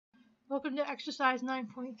Welcome to exercise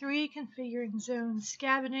 9.3, configuring zone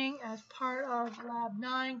scavenging as part of lab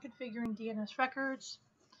 9, configuring DNS records,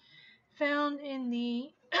 found in the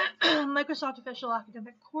Microsoft Official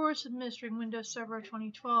Academic Course, Administering Windows Server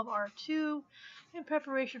 2012 R2, in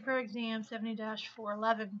preparation for exam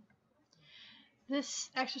 70-411. This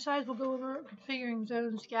exercise will go over configuring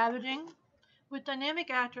zone scavenging. With dynamic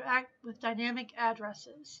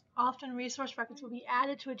addresses, often resource records will be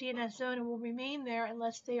added to a DNS zone and will remain there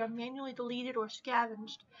unless they are manually deleted or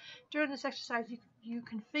scavenged. During this exercise, you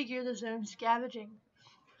configure the zone scavenging.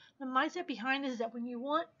 The mindset behind this is that when you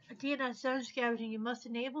want a DNS zone scavenging, you must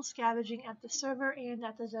enable scavenging at the server and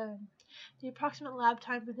at the zone. The approximate lab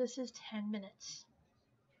time for this is 10 minutes.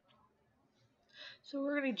 So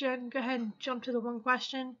we're going to go ahead and jump to the one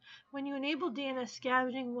question. When you enable DNS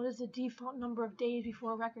scavenging, what is the default number of days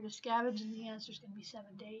before a record is scavenged? And the answer is going to be 7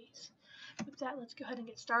 days. With that, let's go ahead and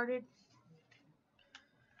get started.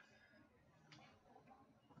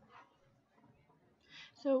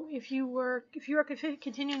 So if you are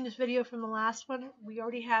continuing this video from the last one, we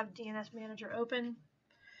already have DNS Manager open.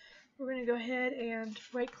 We're going to go ahead and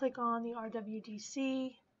right-click on the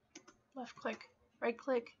RWDC, left-click,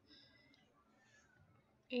 right-click,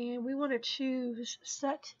 and we want to choose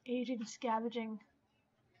Set Agent Scavenging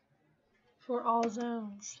for all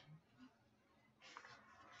zones.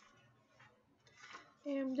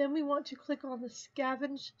 And then we want to click on the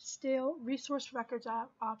Scavenge Stale Resource Records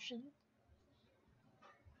option.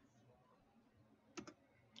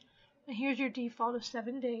 And here's your default of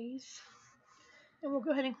 7 days. And we'll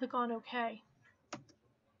go ahead and click on OK.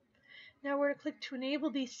 Now we're going to click to enable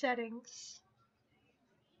these settings.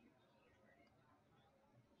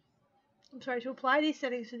 To apply these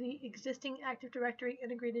settings to the existing Active Directory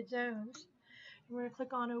integrated zones. And we're going to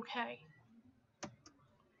click on OK.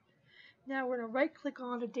 Now we're going to right-click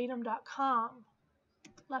on to datum.com,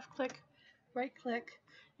 left-click, right-click,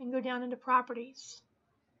 and go down into Properties.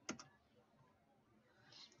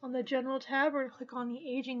 On the General tab, we're going to click on the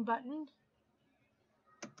Aging button.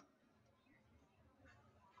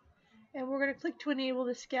 And we're going to click to enable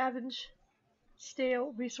the Scavenge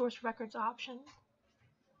Stale Resource Records option.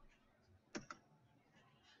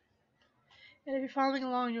 And if you're following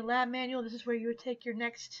along in your lab manual, this is where you would take your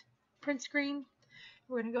next print screen.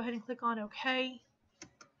 We're going to go ahead and click on OK.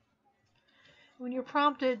 When you're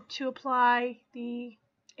prompted to apply the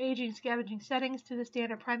aging scavenging settings to the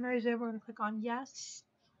standard primary zone, we're going to click on Yes.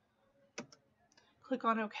 Click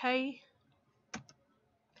on OK.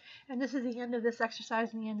 And this is the end of this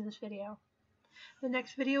exercise and the end of this video. The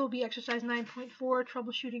next video will be exercise 9.4,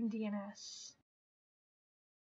 troubleshooting DNS.